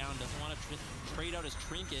to go down, doesn't want to trade out his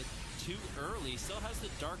Trinket too early. Still has the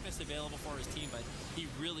darkness available for his team, but he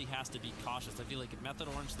really has to be cautious. I feel like if Method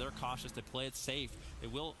Orange, they're cautious, they play it safe, they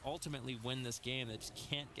will ultimately win this game. They just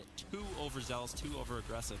can't get too overzealous, too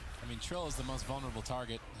over-aggressive. I mean, Trill is the most vulnerable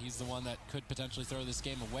target. He's the one that could potentially throw this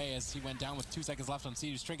game away as he went down with 2 seconds left on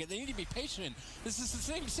Sea-Doo's Trinket. They need to be patient. This is the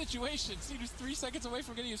same situation. Sea-Doo's 3 seconds away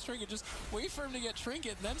from getting his Trinket. Just wait for him to get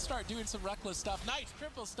Trinket, then start doing some reckless stuff. Nice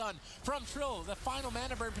triple stun from Trill. The final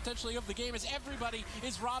mana burn potentially of the game as everybody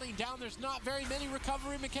is rotting down. There's not very many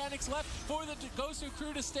recovery mechanics left for the Gosu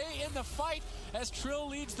crew to stay in the fight as Trill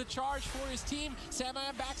leads the charge for his team. Sam I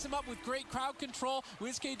Am backs him up with great crowd control.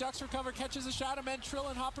 WizK ducks recover, catches a Shadow Man. Trill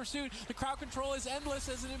in hot pursuit. The crowd control is endless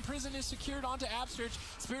as an Imprison is secured onto Absturge.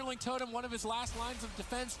 Spirit Link Totem, one of his last lines of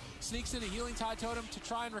defense, sneaks in a Healing Tide Totem to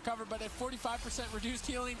try and recover, but at 45% reduced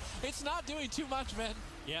healing, it's not doing too much, man.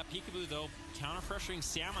 Yeah, Peekaboo, though, counter-pressuring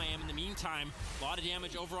Sam I Am in the meantime. A lot of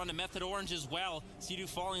damage over on the Method Orange as well. Sea-Doo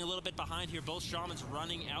falling a little bit behind here. Both Shamans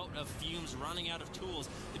running out of fumes, running out of tools.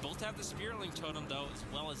 They both have the Spirit Link Totem, though, as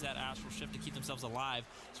well as that Astral Shift to keep themselves alive.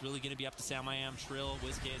 It's really going to be up to Sam I Am, Trill,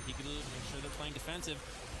 WizK, and Peekaboo to make sure they're playing defensive,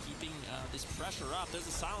 keeping this pressure up. There's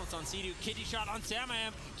a silence on Sea-Doo. Kidney shot on Sam I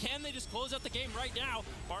Am. Can they just close out the game right now?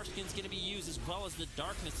 Barskin's going to be used as well as the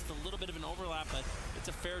darkness. It's a little bit of an overlap, but it's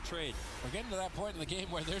a fair trade. We're getting to that point in the game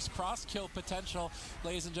where there's cross-kill potential,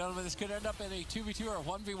 ladies and gentlemen. This could end up in a 2v2 or a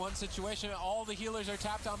 1v1 situation. All the healers are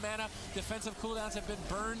tapped on mana. Defensive cooldowns have been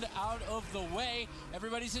burned out of the way.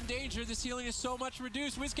 Everybody's in danger. This healing is so much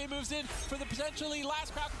reduced. WizK moves in for the potentially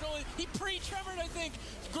last crowd control. He pre-tremored, I think.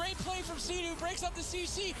 Great play from Sea-Doo. Breaks up the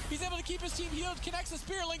CC. He's able to keep his team healed. Connects the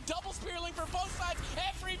Spirit Link. Double Spirit Link for both sides.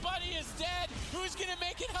 Everybody is dead. Who's going to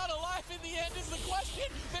make it out alive in the end is the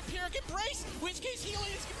question. Vampiric Embrace. WizK's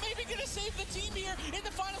healing is maybe going to save the team here in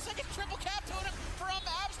the final second. Triple cap totem from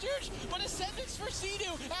Absturge, but Ascendance for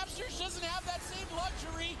Sea-Doo. Absturge doesn't have that same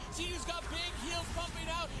luxury. Sea-Doo's got big heals pumping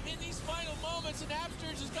out in these final moments, and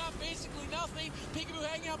Absturge has got basically nothing. Peekaboo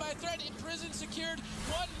hanging out by a thread. Imprison secured.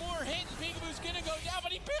 One more hit, and Peekaboo's going to go down,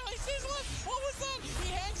 but he barely sees left. What was that? He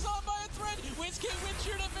hangs on by a thread. WizK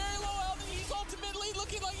Windshield at very low health, and he's ultimately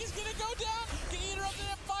looking like he's going to go down. Getting interrupted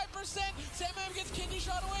at 5%. Sam I Am gets kidney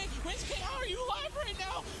shot away. WizK, how are you alive right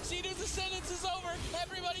now? Sea-Doo's Ascendance is is over.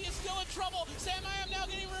 Everybody is still in trouble. Sam I am now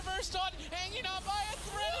getting reversed on, hanging on by a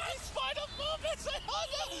thread of his final movements. Who's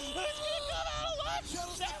gonna come out alive?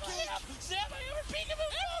 Sam I am or Peekaboo.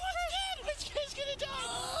 Everyone's dead. Whiskey's gonna die.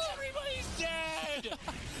 Everybody's dead.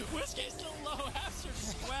 Whiskey's still low.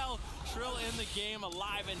 Absurd well. Trill in the game,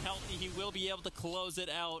 alive and healthy. He will be able to close it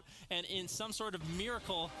out. And in some sort of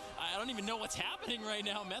miracle, I don't even know what's happening right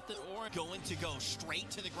now. Method Orange going to go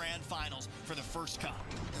straight to the grand finals for the first cup.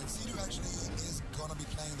 And Sidu actually is going to be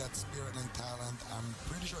playing that Spirit Link talent. I'm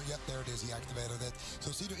pretty sure, yep, there it is. He activated it.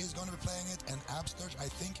 So Sidu is going to be playing it, and Absturge, I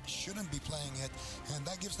think, shouldn't be playing it. And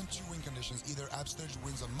that gives them two win conditions. Either Absturge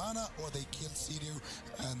wins on mana, or they kill Sidu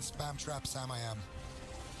and spam trap Sam I am.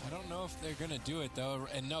 I don't know if they're going to do it, though.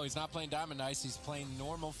 And no, he's not playing Diamond Ice. He's playing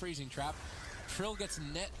normal Freezing Trap. Trill gets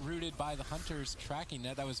net rooted by the Hunter's tracking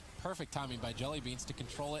net. That was perfect timing by Jellybeans to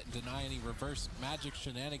control it and deny any reverse magic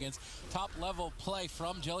shenanigans. Top level play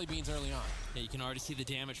from Jellybeans early on. Yeah, you can already see the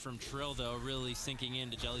damage from Trill, though, really sinking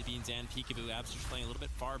into Jellybeans and Peekaboo. Absurge playing a little bit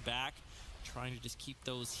far back, trying to just keep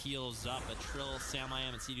those heals up. But Trill, Sam I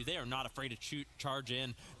am, and Sidu, they are not afraid to charge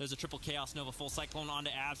in. There's a triple Chaos Nova full Cyclone onto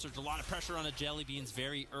Absurge. A lot of pressure on the Jellybeans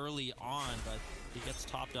very early on, but he gets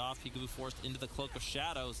topped off. Peekaboo forced into the Cloak of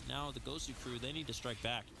Shadows. Now the Gosu crew, they need to strike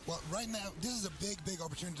back. Well, right now, this is a big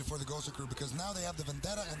opportunity for the Gosu crew, because now they have the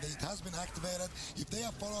Vendetta and it has been activated. If they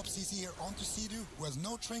have follow-up CC here onto Sidu, who has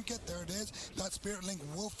no trinket, there it is, that Spirit Link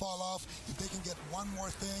will fall off. If they can get one more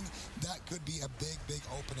thing, that could be a big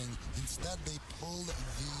opening. Instead, they pulled the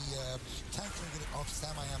tank trinket off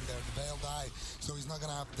Sam I am there, the Veiled Eye, so he's not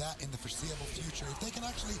going to have that in the foreseeable future. If they can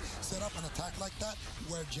actually set up an attack like that,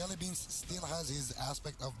 where Jellybeans still has his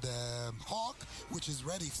aspect of the Hawk, which is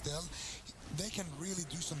ready still, they can really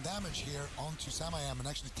do some damage here onto Sam I am and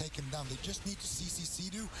actually take him down. They just need to CC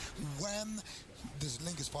Sidu when this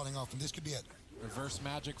link is falling off, and this could be it. Reverse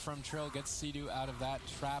magic from Trill gets Sidu out of that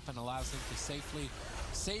trap and allows him to safely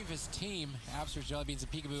save his team. Absurge, Jellybeans,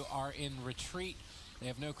 and Peekaboo are in retreat. They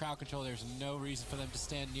have no crowd control. There's no reason for them to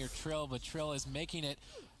stand near Trill, but Trill is making it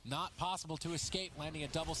not possible to escape, landing a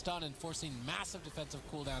double stun and forcing massive defensive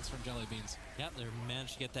cooldowns from Jellybeans. Yeah, they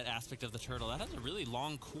managed to get that aspect of the turtle. That has a really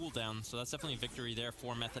long cooldown, so that's definitely a victory there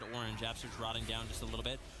for Method Orange. Absurge rotting down just a little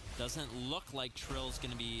bit. Doesn't look like Trill's going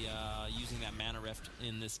to be using that Mana Rift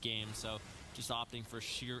in this game, so just opting for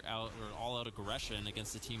sheer all-out aggression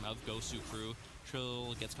against the team of Gosu crew.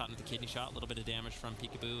 Trill gets caught into the kidney shot, a little bit of damage from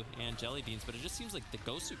Peekaboo and Jellybeans, but it just seems like the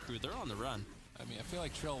Gosu crew, they're on the run. I mean, I feel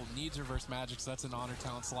like Trill needs reverse magic, so that's an honor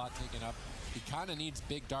talent slot taken up. He kind of needs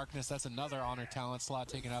big darkness. That's another honor talent slot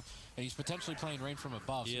taken up. And he's potentially playing rain from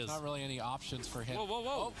above, so there's not really any options for him. Whoa.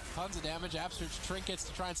 Oh, tons of damage. Absurge trinkets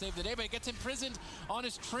to try and save the day, but he gets imprisoned on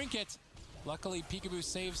his trinket. Luckily, Peekaboo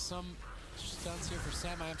saves some stuns here for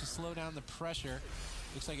Sam I am to slow down the pressure.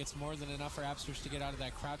 Looks like it's more than enough for Absurge to get out of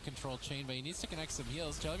that crowd control chain, but he needs to connect some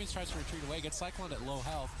heals. Jellybeans tries to retreat away, gets Cycloned at low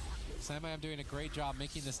health. Sam I am doing a great job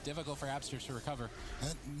making this difficult for Absurge to recover.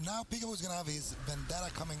 And now Peekaboo is going to have his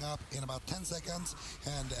Vendetta coming up in about 10 seconds,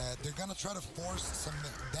 and they're going to try to force some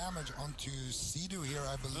damage onto Sidu here,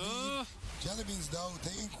 I believe. Jellybeans, though,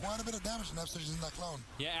 taking quite a bit of damage, and Absurge is in that clone.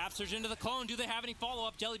 Yeah, Absurge into the clone. Do they have any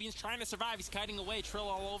follow-up? Jellybeans trying to survive. He's kiting away. Trill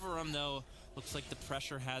all over him, though. Looks like the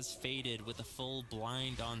pressure has faded with a full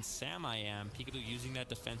blind on Sam I am. Peekaboo using that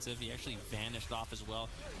defensive. He actually vanished off as well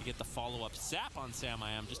to get the follow-up zap on Sam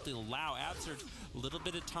I am, just to allow Absurge a little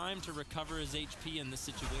bit of time to recover his HP in this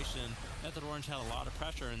situation. Method Orange had a lot of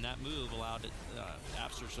pressure, and that move allowed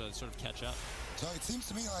Absurge to sort of catch up. So it seems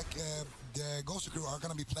to me like the Gosu crew are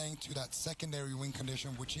going to be playing to that secondary win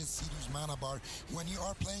condition, which is Sidu's mana bar. When you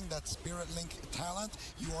are playing that Spirit Link talent,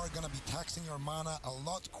 you are going to be taxing your mana a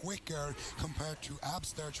lot quicker compared to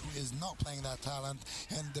Absturge, who is not playing that talent.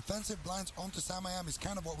 And defensive blinds onto Sam I am is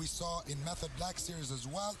kind of what we saw in Method Black series as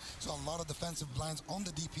well. So a lot of defensive blinds on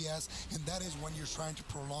the DPS, and that is when you're trying to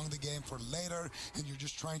prolong the game for later, and you're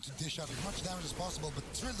just trying to dish out as much damage as possible. But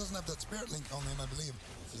Trill doesn't have that Spirit Link on him, I believe.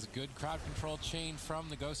 This is a good crowd control chain from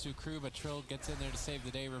the Gosu crew, but Trill gets in there to save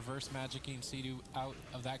the day, reverse magicking Sidu out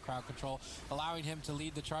of that crowd control, allowing him to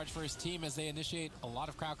lead the charge for his team as they initiate a lot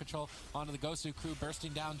of crowd control onto the Gosu crew,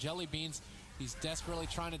 bursting down Jellybeans. He's desperately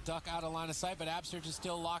trying to duck out of line of sight, but Absurge is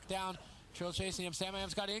still locked down. Trill chasing him. Sam I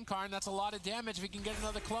am's got Incarn. That's a lot of damage. If he can get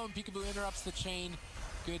another clone, Peekaboo interrupts the chain.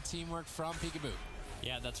 Good teamwork from Peekaboo.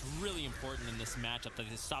 Yeah, that's really important in this matchup, that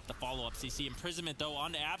they stop the follow-up CC. Imprisonment, though,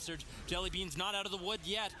 onto Absurge. Jellybeans not out of the wood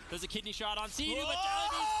yet. There's a kidney shot on Sidu, but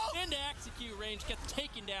Jellybeans into execute range gets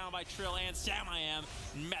taken down by Trill and Sam I am.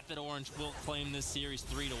 Method Orange will claim this series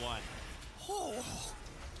 3-1. Oh,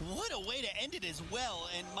 what a way to end it as well.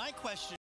 And my question